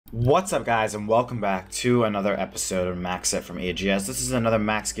What's up, guys, and welcome back to another episode of Max It from AGS. This is another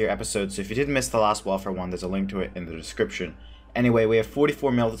Max Gear episode, so if you did miss the last welfare one, there's a link to it in the description. Anyway, we have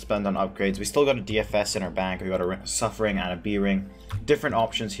 44 mil to spend on upgrades. We still got a DFS in our bank. We got a Suffering and a B ring. Different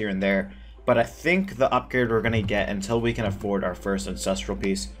options here and there. But I think the upgrade we're going to get until we can afford our first Ancestral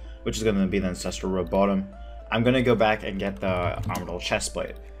piece, which is going to be the Ancestral Road Bottom, I'm going to go back and get the Armored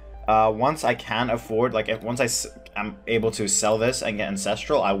Chestplate. Once I can afford, once I'm able to sell this and get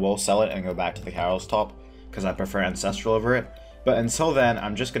Ancestral, I will sell it and go back to the Carol's Top, because I prefer Ancestral over it. But until then,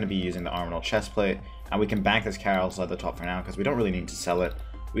 I'm just going to be using the Armored Chestplate, and we can bank this Carol's at the top for now, because we don't really need to sell it.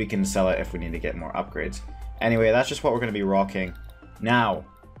 We can sell it if we need to get more upgrades. Anyway, that's just what we're going to be rocking. Now,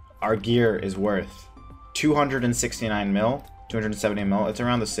 our gear is worth 269 mil, 270 mil. It's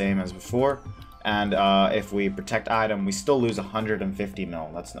around the same as before. And if we protect item, we still lose 150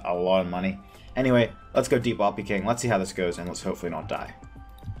 mil. That's a lot of money. Anyway, let's go deep Oppie King. Let's see how this goes, and let's hopefully not die.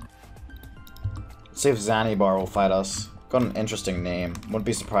 Let's see if Zanibar will fight us. Got an interesting name. Wouldn't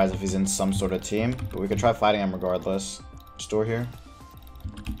be surprised if he's in some sort of team, but we could try fighting him regardless. Store here.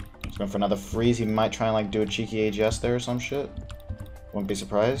 Just going for another freeze. He might try and like do a cheeky AGS there or some shit. Wouldn't be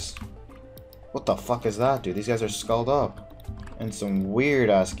surprised. What the fuck is that, dude? These guys are skulled up in some weird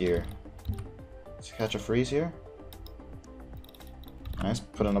ass gear. Let's catch a freeze here. Nice,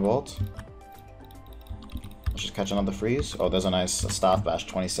 put in a bolt. Let's just catch another freeze. Oh, there's a nice staff bash,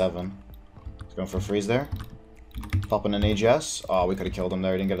 27. He's going for a freeze there. Popping an AGS. Oh, we could have killed him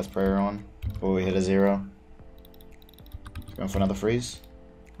there. He didn't get his prayer on. Oh, we hit a 0. He's going for another freeze.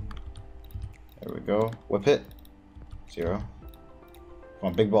 There we go. Whip hit. 0. Come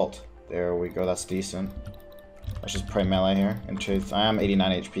on, big bolt. There we go. That's decent. Let's just pray melee here. In truth, I am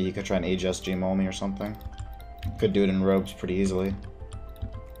 89 HP. He could try an AGS Gmaul me or something. Could do it in robes pretty easily.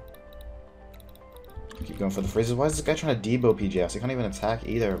 Keep going for the freezes. Why is this guy trying to debo PGS? He can't even attack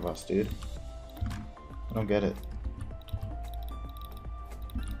either of us, dude. I don't get it.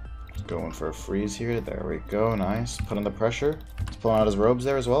 Going for a freeze here. There we go. Nice. Put in the pressure. He's pulling out his robes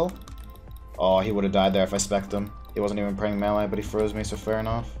there as well. Oh, he would have died there if I spec'd him. He wasn't even praying melee, but he froze me, so fair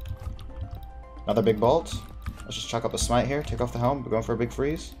enough. Another big bolt. Let's just chuck up the smite here. Take off the helm. We're going for a big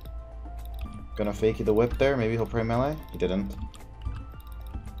freeze. Gonna fakey the whip there. Maybe he'll pray melee. He didn't.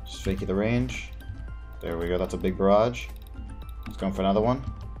 Just fakey the range. There we go. That's a big barrage. He's going for another one.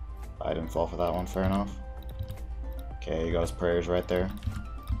 I didn't fall for that one. Fair enough. Okay, he got his prayers right there.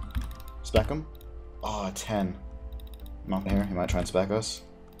 Spec him. Oh, a 10. Not here. He might try and spec us.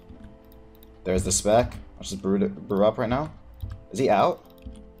 There's the spec. Let's just brew up right now. Is he out?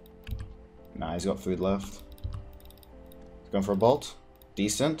 Nah, he's got food left. He's going for a bolt.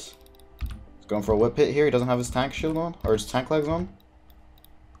 Decent. He's going for a whip hit here. He doesn't have his tank shield on. Or his tank legs on.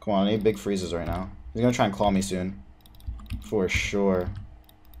 Come on, I need big freezes right now. He's going to try and claw me soon. For sure.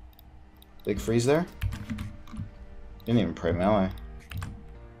 Big freeze there. Didn't even pray melee.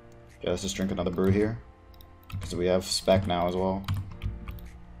 Okay, let's just drink another brew here. Because we have spec now as well.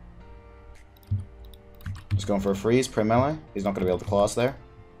 Just going for a freeze. Pray melee. He's not going to be able to claw us there.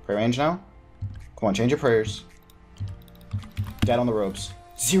 Pray range now. Come on, change your prayers. Dead on the ropes.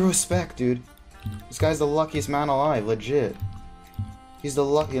 0 spec, dude. This guy's the luckiest man alive, legit. He's the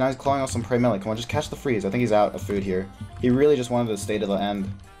lucky. Now he's clawing off some pray melee. Come on, just catch the freeze. I think he's out of food here. He really just wanted to stay to the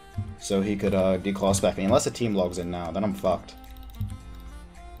end so he could declaw spec me. Unless a team logs in now, then I'm fucked.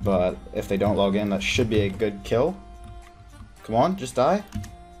 But if they don't log in, that should be a good kill. Come on, just die.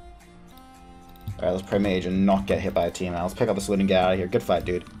 Alright, let's pray mage and not get hit by a team now. Let's pick up this loot and get out of here. Good fight,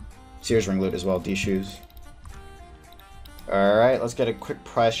 dude. Sears ring loot as well, D shoes. Alright, let's get a quick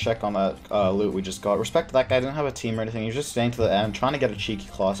price check on that loot we just got. Respect to that guy, didn't have a team or anything. He was just staying to the end, trying to get a cheeky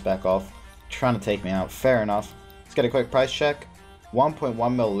claw spec off. Trying to take me out. Fair enough. Let's get a quick price check.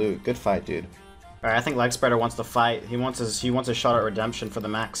 1.1 mil loot. Good fight, dude. Alright, I think Leg Spreader wants to fight. He wants a shot at redemption for the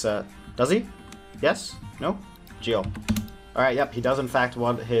max set. Does he? Yes? No? Geo. Alright, yep, he does in fact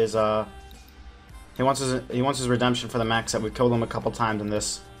want his he wants his redemption for the max set. We've killed him a couple times in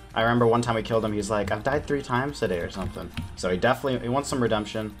this. I remember one time we killed him, he's like, I've died 3 times today or something. So he wants some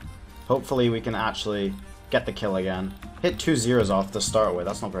redemption. Hopefully we can actually get the kill again. Hit 2 zeros off to start with,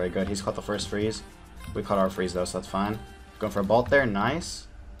 that's not very good. He's caught the first freeze. We caught our freeze though, so that's fine. Going for a bolt there, nice.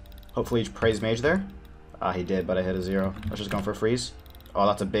 Hopefully he prays mage there. He did, but I hit a 0. Let's just go for a freeze. Oh,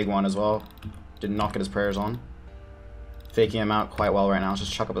 that's a big one as well. Did not get his prayers on. Faking him out quite well right now. Let's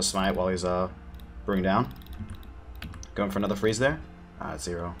just chuck up the smite while he's brewing down. Going for another freeze there.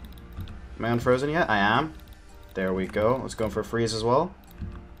 0. Am I unfrozen yet? I am. There we go. Let's go for a freeze as well.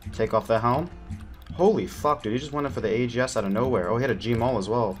 Take off the helm. Holy fuck, dude. He just went in for the AGS out of nowhere. Oh, he had a Gmaul as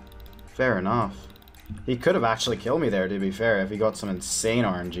well. Fair enough. He could have actually killed me there, to be fair, if he got some insane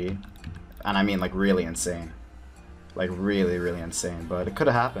RNG. And I mean, like, really insane. Like, really, really insane. But it could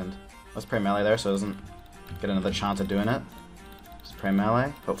have happened. Let's pray melee there so it doesn't get another chance at doing it. Just pray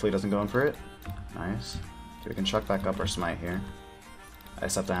melee. Hopefully he doesn't go in for it. Nice. So we can chuck back up our smite here. I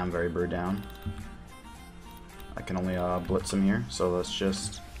just have to have very brew down. I can only blitz him here, so let's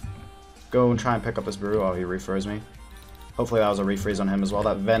just go and try and pick up this brew. Oh, he refroze me. Hopefully that was a refreeze on him as well.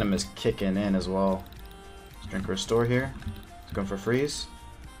 That venom is kicking in as well. Let's drink restore here. He's going for freeze.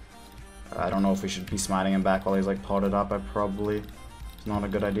 I don't know if we should be smiting him back while he's like potted up. It's not a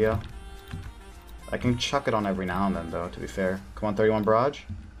good idea. I can chuck it on every now and then though, to be fair. Come on, 31 barrage.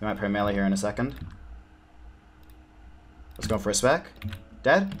 We might pray melee here in a second. Let's go for a spec.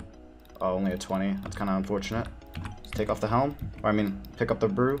 Dead? Oh, only a 20. That's kind of unfortunate. Let's take off the helm. Or I mean, pick up the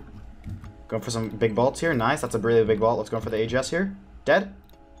brew. Going for some big bolts here. Nice. That's a really big bolt. Let's go for the AGS here. Dead.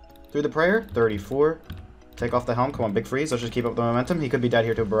 Through the prayer. 34. Take off the helm. Come on, big freeze. Let's just keep up the momentum. He could be dead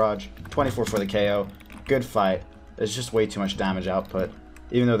here to a barrage. 24 for the KO. Good fight. There's just way too much damage output.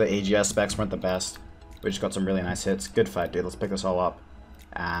 Even though the AGS specs weren't the best. We just got some really nice hits. Good fight, dude. Let's pick this all up.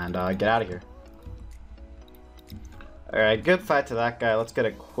 And get out of here. Alright, good fight to that guy. Let's get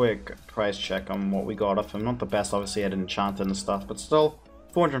a quick price check on what we got off him. Not the best, obviously, I had enchanted and stuff, but still,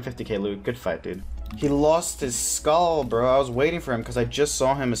 450k loot. Good fight, dude. He lost his skull, bro. I was waiting for him because I just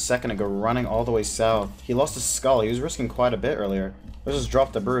saw him a second ago running all the way south. He lost his skull. He was risking quite a bit earlier. Let's just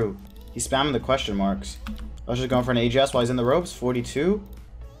drop the brew. He's spamming the question marks. I was just going for an AGS while he's in the ropes. 42.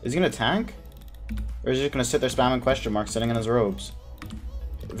 Is he going to tank? Or is he just going to sit there spamming question marks sitting in his robes?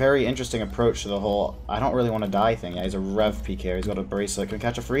 Very interesting approach to the whole I don't really want to die thing. Yeah, he's a Rev PK. He's got a bracelet. Can we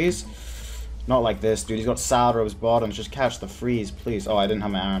catch a freeze? Not like this, dude. He's got Salad Robes bottoms. Just catch the freeze, please. Oh, I didn't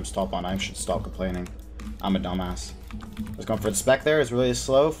have my arm stop on. I should stop complaining. I'm a dumbass. Let's go for the spec there. It's really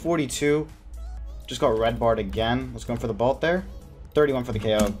slow. 42. Just got red barred again. Let's go for the bolt there. 31 for the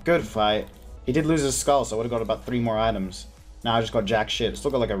KO. Good fight. He did lose his skull, so I would have got about 3 more items. Now I just got jack shit.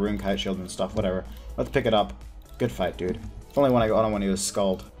 Still got like a rune kite shield and stuff. Whatever. Let's pick it up. Good fight, dude. It's only when I got on when he was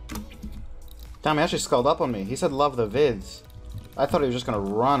skulled. Damn, he actually skulled up on me. He said love the vids. I thought he was just gonna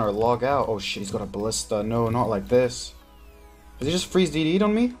run or log out. Oh shit, he's got a ballista. No, not like this. Did he just freeze DD'd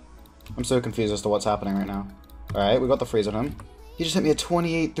on me? I'm so confused as to what's happening right now. Alright, we got the freeze on him. He just hit me a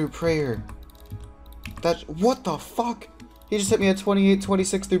 28 through prayer. What the fuck? He just hit me a 28,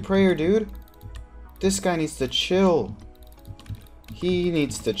 26 through prayer, dude. This guy needs to chill. He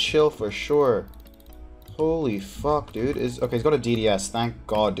needs to chill for sure. Holy fuck, dude. Okay, he's got a DDS. Thank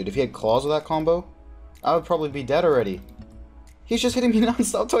God, dude. If he had claws with that combo, I would probably be dead already. He's just hitting me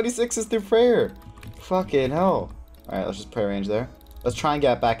non-stop 26s through prayer. Fucking hell. Alright, let's just prayer range there. Let's try and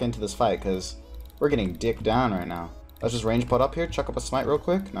get back into this fight, because we're getting dicked down right now. Let's just range put up here. Chuck up a smite real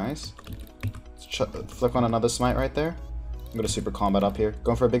quick. Nice. Let's flick on another smite right there. I'm going to super combat up here.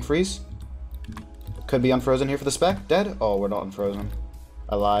 Going for a big freeze. Could be unfrozen here for the spec. Dead? Oh, we're not unfrozen.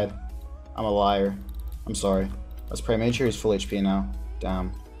 I lied. I'm a liar. I'm sorry. Let's pray mage here. He's full HP now.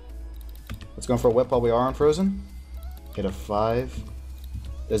 Damn. Let's go for a whip while we are unfrozen. Hit a 5.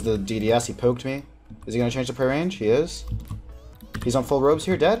 There's the DDS. He poked me. Is he going to change the prayer range? He is. He's on full robes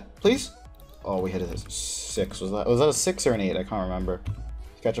here. Dead? Please? Oh, we hit a 6. Was that a 6 or an 8? I can't remember.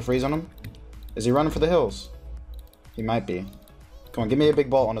 Catch a freeze on him? Is he running for the hills? He might be. Come on, give me a big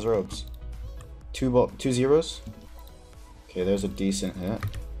ball on his robes. 2 zeros. Okay, there's a decent hit.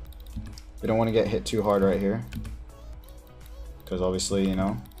 We don't want to get hit too hard right here. Because obviously, you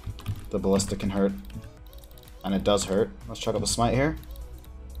know, the ballista can hurt. And it does hurt. Let's chuck up a smite here.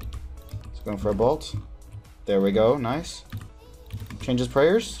 Let's go for a bolt. There we go. Nice. Change his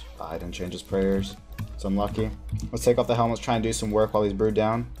prayers. Oh, I didn't change his prayers. It's unlucky. Let's take off the helmet. Let's try and do some work while he's brewed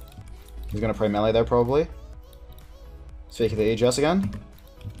down. He's going to pray melee there probably. Let's fake the AGS again.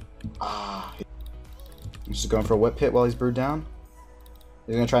 Ah. I'm just going for a whip hit while he's brewed down.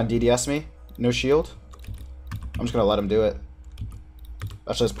 He's going to try and DDS me. No shield. I'm just going to let him do it.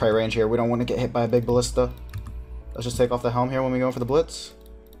 That's just pray range here. We don't want to get hit by a big ballista. Let's just take off the helm here when we go for the blitz.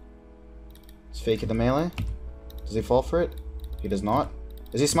 Let's fake it the melee. Does he fall for it? He does not.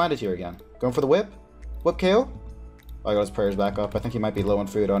 Is he smited here again? Going for the whip? Whip KO? Oh, I got his prayers back up. I think he might be low on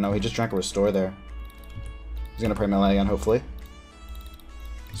food. Oh no, he just drank a restore there. He's going to pray melee again, hopefully.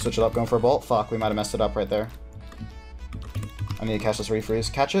 Switch it up, going for a bolt. Fuck, we might have messed it up right there. I need to catch this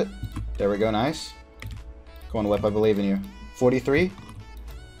refreeze. Catch it. There we go, nice. Go on, whip, I believe in you. 43.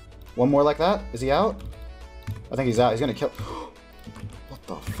 One more like that. Is he out? I think he's out. He's gonna kill. What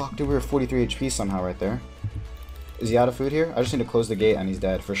the fuck, dude? We were 43 HP somehow right there. Is he out of food here? I just need to close the gate and he's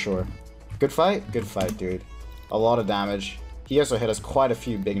dead for sure. Good fight? Good fight, dude. A lot of damage. He also hit us quite a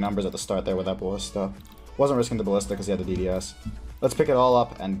few big numbers at the start there with that ballista. Wasn't risking the ballista because he had the DDS. Let's pick it all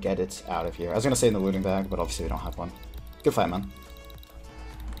up and get it out of here. I was going to say in the looting bag, but obviously we don't have one. Good fight, man.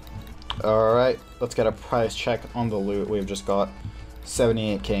 Alright, let's get a price check on the loot. We've just got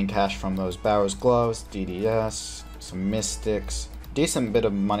 78k in cash from those Barrow's gloves, DDS, some mystics. Decent bit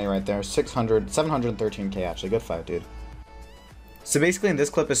of money right there. 713k actually. Good fight, dude. So basically in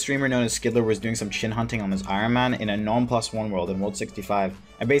this clip, a streamer known as Skidler was doing some chin hunting on this Iron Man in a non-+1 world in World 65.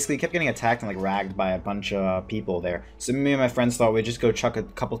 And basically kept getting attacked and like ragged by a bunch of people there. So me and my friends thought we'd just go chuck a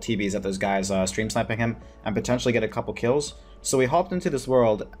couple TBs at those guys stream sniping him and potentially get a couple kills. So we hopped into this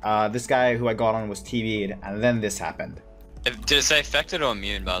world. This guy who I got on was TB'd, and then this happened. Did it say affected or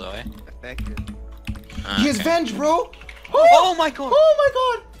immune, by the way? Affected. He is venge, bro! Oh my god! Oh my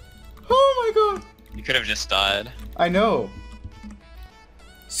god! Oh my god! You could have just died. I know.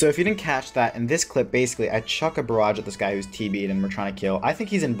 So if you didn't catch that, in this clip, basically, I chuck a barrage at this guy who's TB'd and we're trying to kill. I think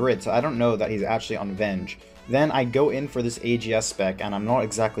he's in Brit, so I don't know that he's actually on Venge. Then I go in for this AGS spec, and I'm not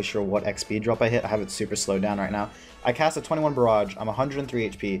exactly sure what XP drop I hit. I have it super slowed down right now. I cast a 21 barrage, I'm 103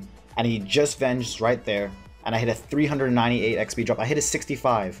 HP, and he just Venged right there, and I hit a 398 XP drop. I hit a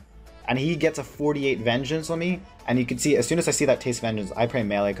 65, and he gets a 48 Vengeance on me, and you can see, as soon as I see that Taste Vengeance, I pray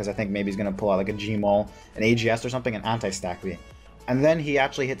melee, because I think maybe he's going to pull out like a G-Maul, an AGS or something, and anti-stack me. And then he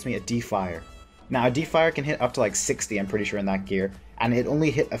actually hits me a D-Fire. Now, a D-Fire can hit up to like 60, I'm pretty sure, in that gear, and it only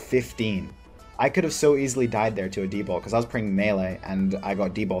hit a 15. I could have so easily died there to a D-Bolt, because I was playing melee, and I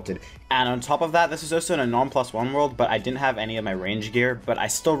got D-Bolted. And on top of that, this is also in a non-+1 world, but I didn't have any of my range gear, but I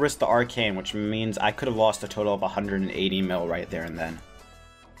still risked the Arcane, which means I could have lost a total of 180 mil right there and then.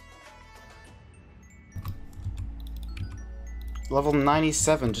 Level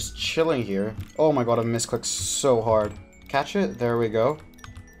 97, just chilling here. Oh my god, I misclicked so hard. Catch it? There we go.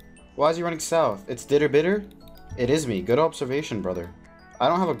 Why is he running south? It's DitterBitter? It is me. Good observation, brother. I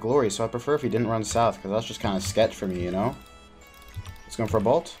don't have a glory, so I prefer if he didn't run south, because that's just kind of sketch for me, you know? He's going for a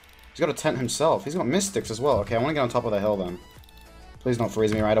bolt. He's got a tent himself. He's got mystics as well. Okay, I want to get on top of the hill then. Please don't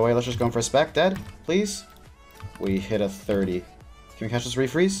freeze me right away. Let's just go for a spec. Dead, please. We hit a 30. Can we catch this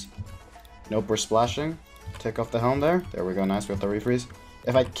refreeze? Nope, we're splashing. Take off the helm there. There we go, nice. We have the refreeze.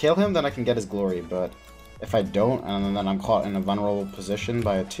 If I kill him, then I can get his glory, but if I don't, and then I'm caught in a vulnerable position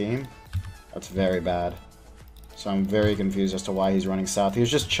by a team, that's very bad. So I'm very confused as to why he's running south. He was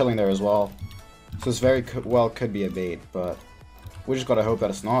just chilling there as well. So this very well could be a bait, but we just gotta hope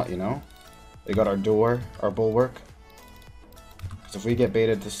that it's not, you know? We got our door, our bulwark. Because if we get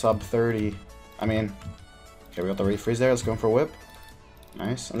baited to sub 30, I mean, okay, we got the refreeze there. Let's go in for a whip.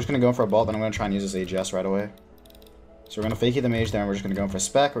 Nice. I'm just gonna go in for a bolt, then I'm gonna try and use this AGS right away. So we're gonna fakey the mage there, and we're just gonna go in for a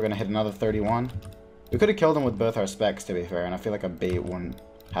spec. We're gonna hit another 31. We could have killed him with both our specs, to be fair, and I feel like a bait wouldn't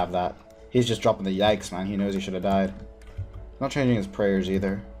have that. He's just dropping the yikes, man. He knows he should have died. Not changing his prayers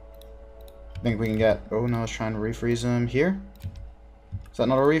either. I think we can get... Oh, no, let's try and refreeze him here. Is that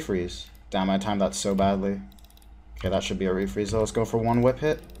not a refreeze? Damn, I timed that so badly. Okay, that should be a refreeze, though. Let's go for one whip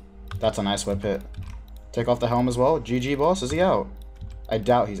hit. That's a nice whip hit. Take off the helm as well. GG, boss. Is he out? I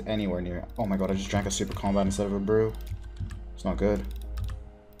doubt he's anywhere near. Oh my god, I just drank a super combat instead of a brew. It's not good.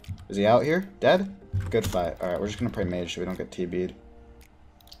 Is he out here? Dead? Good fight. Alright, we're just gonna pray mage so we don't get TB'd.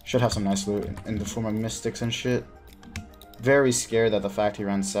 Should have some nice loot in the form of mystics and shit. Very scared that the fact he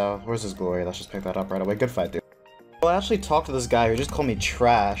ran south. Where's his glory? Let's just pick that up right away. Good fight, dude. Well, I actually talked to this guy who just called me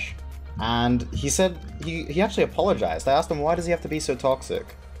trash. And he said he actually apologized. I asked him, why does he have to be so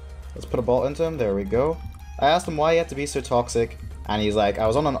toxic? Let's put a bolt into him. There we go. I asked him why he had to be so toxic. And he's like, I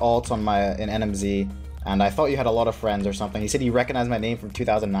was on an alt on in NMZ. And I thought you had a lot of friends or something. He said he recognized my name from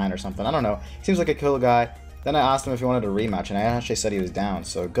 2009 or something. I don't know. He seems like a cool guy. Then I asked him if he wanted a rematch, and I actually said he was down,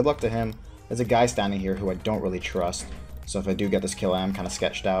 so good luck to him. There's a guy standing here who I don't really trust, so if I do get this kill, I am kind of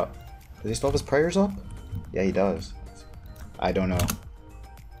sketched out. Does he still have his prayers up? Yeah, he does. I don't know.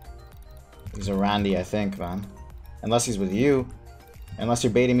 He's a Randy, I think, man. Unless he's with you. Unless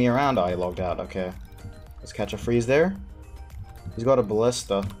you're baiting me around. Oh, he logged out. Okay. Let's catch a freeze there. He's got a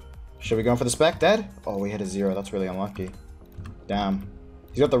ballista. Should we go in for the spec? Dead? Oh, we hit a 0. That's really unlucky. Damn.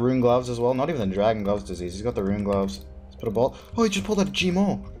 He's got the rune gloves as well. Not even the dragon gloves disease. He's got the rune gloves. Let's put a bolt. Oh, he just pulled out a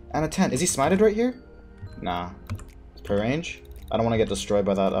G-Maul and a 10. Is he smited right here? Nah. It's per range. I don't want to get destroyed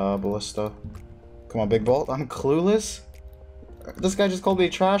by that ballista. Come on, big bolt. I'm clueless. This guy just called me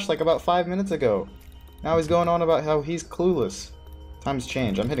trash like about 5 minutes ago. Now he's going on about how he's clueless. Times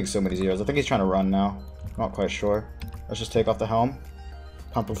change. I'm hitting so many zeros. I think he's trying to run now. Not quite sure. Let's just take off the helm.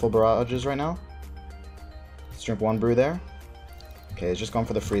 Pumping full barrages right now. Let's drink one brew there. Okay, he's just gone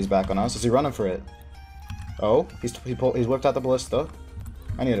for the freeze back on us. Is he running for it? Oh, he's whipped out the ballista.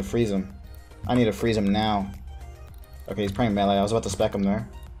 I need to freeze him. I need to freeze him now. Okay, he's praying melee. I was about to spec him there.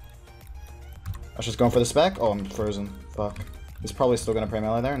 I was just going for the spec. Oh, I'm frozen. Fuck. He's probably still gonna pray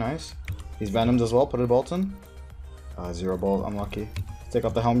melee there. Nice. He's venomed as well. Put a bolt in. 0 bolt. Unlucky. Take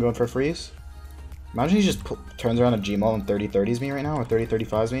off the helm, going for a freeze. Imagine he just turns around a Gmaul and 30-30s me right now, or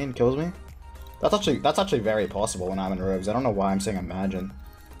 30-35s me and kills me. That's actually very possible when I'm in robes. I don't know why I'm saying imagine.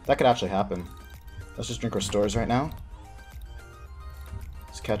 That could actually happen. Let's just drink restores right now.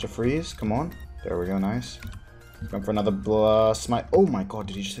 Let's catch a freeze. Come on. There we go. Nice. Going for another smite. Oh my god,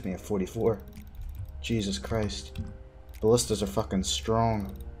 did he just hit me at 44? Jesus Christ. Ballistas are fucking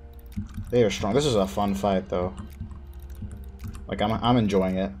strong. They are strong. This is a fun fight, though. Like, I'm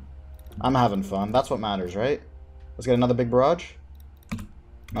enjoying it. I'm having fun. That's what matters, right? Let's get another big barrage.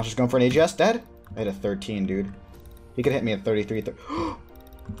 Not just going for an AGS. Dead? I hit a 13, dude. He could hit me at 33.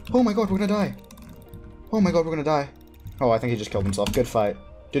 Oh my god, we're gonna die. Oh my god, we're gonna die. Oh, I think he just killed himself. Good fight.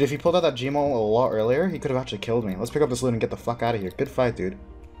 Dude, if he pulled out that Gmaul a lot earlier, he could have actually killed me. Let's pick up this loot and get the fuck out of here. Good fight, dude.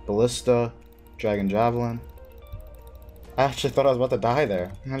 Ballista. Dragon Javelin. I actually thought I was about to die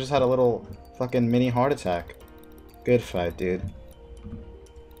there. I just had a little fucking mini heart attack. Good fight, dude.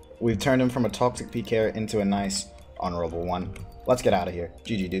 We've turned him from a toxic PKer into a nice, honorable one. Let's get out of here.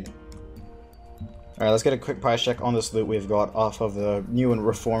 GG, dude. Alright, let's get a quick price check on this loot we've got off of the new and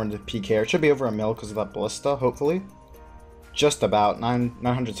reformed PKer. It should be over a mil because of that ballista, hopefully. Just about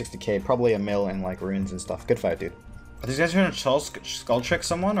 960k, probably a mil in like runes and stuff. Good fight, dude. Are these guys trying to skull trick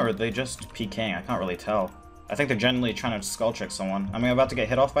someone, or are they just PKing? I can't really tell. I think they're genuinely trying to skull trick someone. Am I about to get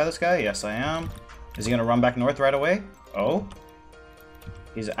hit off by this guy? Yes, I am. Is he gonna run back north right away? Oh?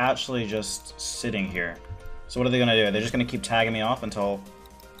 He's actually just sitting here. So what are they gonna do? They're just gonna keep tagging me off until...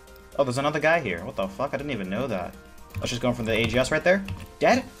 Oh, there's another guy here. What the fuck? I didn't even know that. Let's just go from the AGS right there.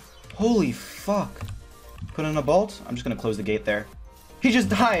 Dead? Holy fuck. Put in a bolt. I'm just gonna close the gate there. He just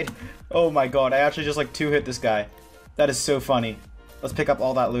died! Oh my god, I actually just like 2-hit this guy. That is so funny. Let's pick up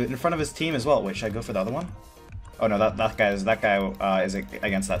all that loot in front of his team as well. Wait, should I go for the other one? Oh no, that guy is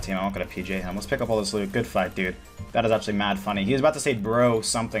against that team. I'm not gonna PJ him. Let's pick up all this loot. Good fight, dude. That is actually mad funny. He was about to say bro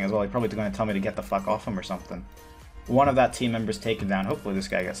something as well. He's probably gonna tell me to get the fuck off him or something. One of that team members taken down. Hopefully this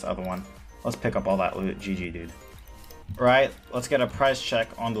guy gets the other one. Let's pick up all that loot. GG, dude. Right, let's get a price check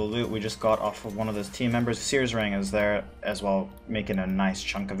on the loot we just got off of one of those team members. Sears Ring is there as well, making a nice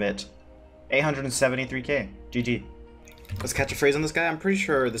chunk of it. 873k. GG. Let's catch a phrase on this guy. I'm pretty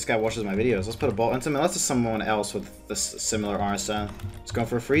sure this guy watches my videos. Let's put a bolt into him, unless it's someone else with this similar RSN. Let's go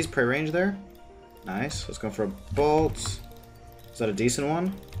for a freeze, pre range there. Nice. Let's go for a bolt. Is that a decent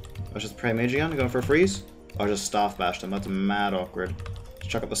one? Let's just pray mage again. Going for a freeze. Oh, I just staff bashed him. That's mad awkward. Let's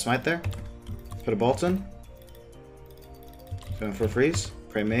chuck up the smite there. Put a bolt in. Going for a freeze.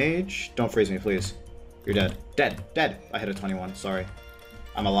 Pray mage. Don't freeze me, please. You're dead. Dead. Dead. I hit a 21. Sorry.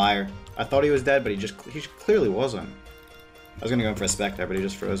 I'm a liar. I thought he was dead, but he clearly wasn't. I was gonna go for a spec there, but he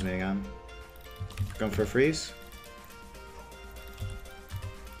just froze me again. Going for a freeze.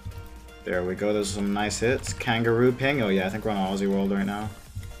 There we go. Those are some nice hits. Kangaroo ping. Oh yeah, I think we're on Aussie World right now.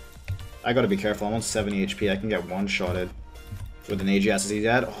 I gotta be careful. I'm on 70 HP. I can get one-shotted. With an AGS, is he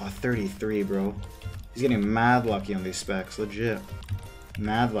dead? Oh, 33, bro. He's getting mad lucky on these specs. Legit.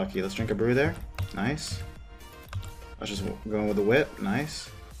 Mad lucky. Let's drink a brew there. Nice. Let's just go with the whip. Nice.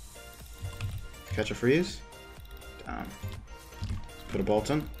 Catch a freeze. Damn. Put a bolt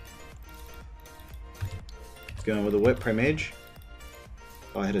in. He's going with the whip, pray mage.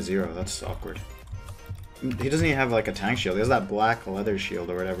 Oh, I hit a 0. That's awkward. He doesn't even have like a tank shield. He has that black leather shield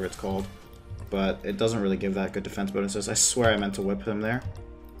or whatever it's called. But it doesn't really give that good defense bonuses. I swear I meant to whip him there.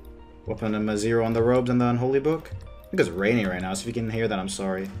 Whipping him a 0 on the robes and the unholy book. I think it's raining right now, so if you can hear that, I'm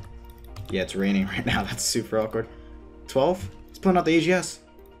sorry. Yeah, it's raining right now. That's super awkward. 12? He's pulling out the AGS.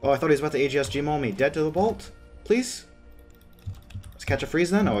 Oh, I thought he was about to AGS Gmaul me. Dead to the bolt? Please? Let's catch a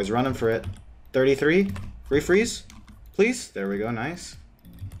freeze then. Oh, he's running for it. 33. Refreeze. Please. There we go. Nice.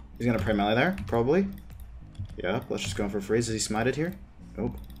 He's going to pray melee there, probably. Yep. Let's just go for a freeze. Is he smited here?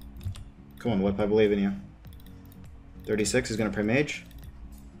 Nope. Come on, Whip. I believe in you. 36. He's going to pray mage.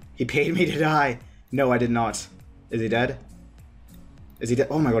 He paid me to die. No, I did not. Is he dead? Is he dead?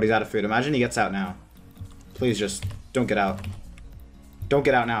 Oh my god, he's out of food. Imagine he gets out now. Please just don't get out. Don't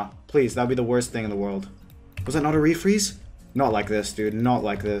get out now. Please, that would be the worst thing in the world. Was that not a refreeze? Not like this, dude. Not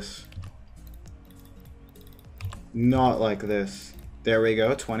like this. Not like this. There we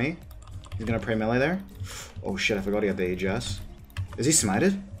go, 20. He's gonna pray melee there. Oh shit, I forgot he had the AGS. Is he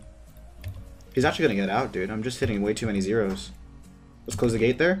smited? He's actually gonna get out, dude. I'm just hitting way too many zeros. Let's close the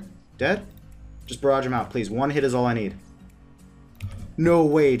gate there. Dead? Just barrage him out, please. One hit is all I need. No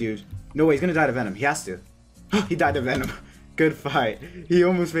way, dude. No way, he's gonna die to Venom. He has to. He died to Venom. Good fight. He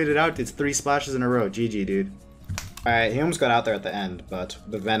almost made it out. It's 3 splashes in a row. GG, dude. Alright, he almost got out there at the end, but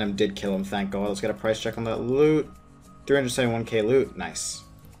the Venom did kill him, thank god. Let's get a price check on that loot. 371k loot, nice.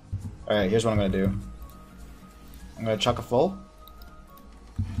 Alright, here's what I'm gonna do. I'm gonna chuck a full.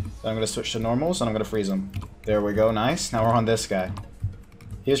 Then I'm gonna switch to normals, and I'm gonna freeze him. There we go, nice. Now we're on this guy.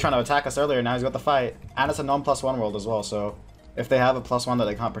 He was trying to attack us earlier, now he's got the fight. And it's a non-+1 world as well, so if they have a +1 that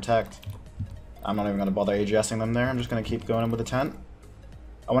they can't protect, I'm not even gonna bother AGSing them there. I'm just gonna keep going in with the tent.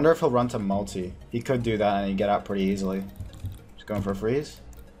 I wonder if he'll run to multi. He could do that and he'd get out pretty easily. Just going for a freeze.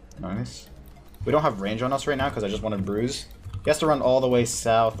 Nice. We don't have range on us right now because I just wanted bruise. He has to run all the way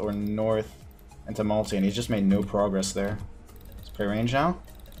south or north into multi, and he's just made no progress there. Let's play range now.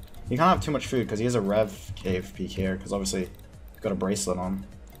 He can't have too much food because he has a Rev Cave PKer, because obviously he's got a bracelet on.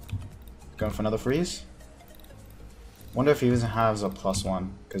 Going for another freeze. Wonder if he even has a +1,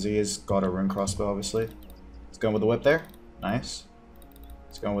 because he has got a rune crossbow, obviously. He's going with the whip there. Nice.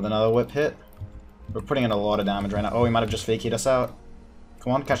 He's going with another whip hit. We're putting in a lot of damage right now. Oh, he might have just fake hit us out.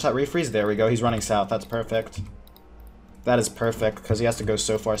 Come on, catch that refreeze. There we go. He's running south. That's perfect. That is perfect, because he has to go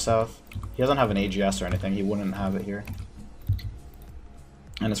so far south. He doesn't have an AGS or anything. He wouldn't have it here.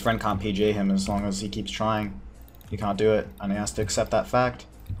 And his friend can't PJ him as long as he keeps trying. He can't do it, and he has to accept that fact.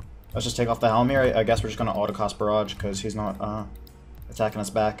 Let's just take off the helm here. I guess we're just going to auto-cost barrage, because he's not attacking us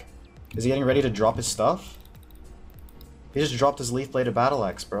back. Is he getting ready to drop his stuff? He just dropped his leaf-bladed battle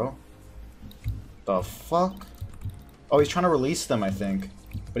axe, bro. The fuck? Oh, he's trying to release them, I think.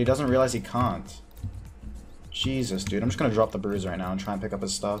 But he doesn't realize he can't. Jesus, dude. I'm just going to drop the bruise right now and try and pick up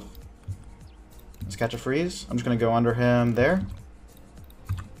his stuff. Let's catch a freeze. I'm just going to go under him there.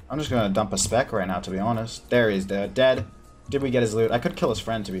 I'm just going to dump a spec right now, to be honest. There he is, dead. Did we get his loot? I could kill his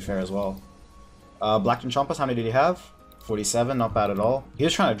friend, to be fair, as well. Blackton Chompas, how many did he have? 47, not bad at all. He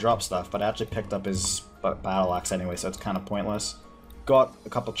was trying to drop stuff, but I actually picked up his battle axe anyway, so it's kind of pointless. Got a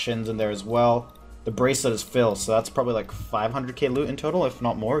couple chins in there as well. The bracelet is filled, so that's probably like 500k loot in total, if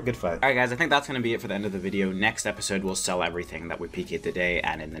not more. Good fight. Alright guys, I think that's going to be it for the end of the video. Next episode, we'll sell everything that we PK'd today,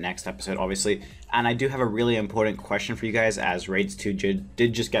 and in the next episode, obviously. And I do have a really important question for you guys, as Raids 2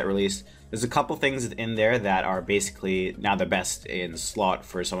 did just get released. There's a couple things in there that are basically now the best in slot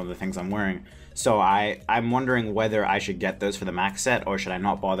for some of the things I'm wearing. So I'm wondering whether I should get those for the max set, or should I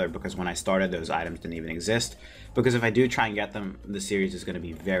not bother, because when I started, those items didn't even exist. Because if I do try and get them, the series is going to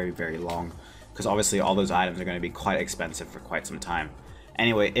be very, very long. Because obviously all those items are going to be quite expensive for quite some time.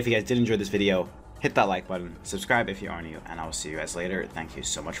 Anyway, if you guys did enjoy this video, hit that like button, subscribe if you are new, and I will see you guys later. Thank you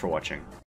so much for watching.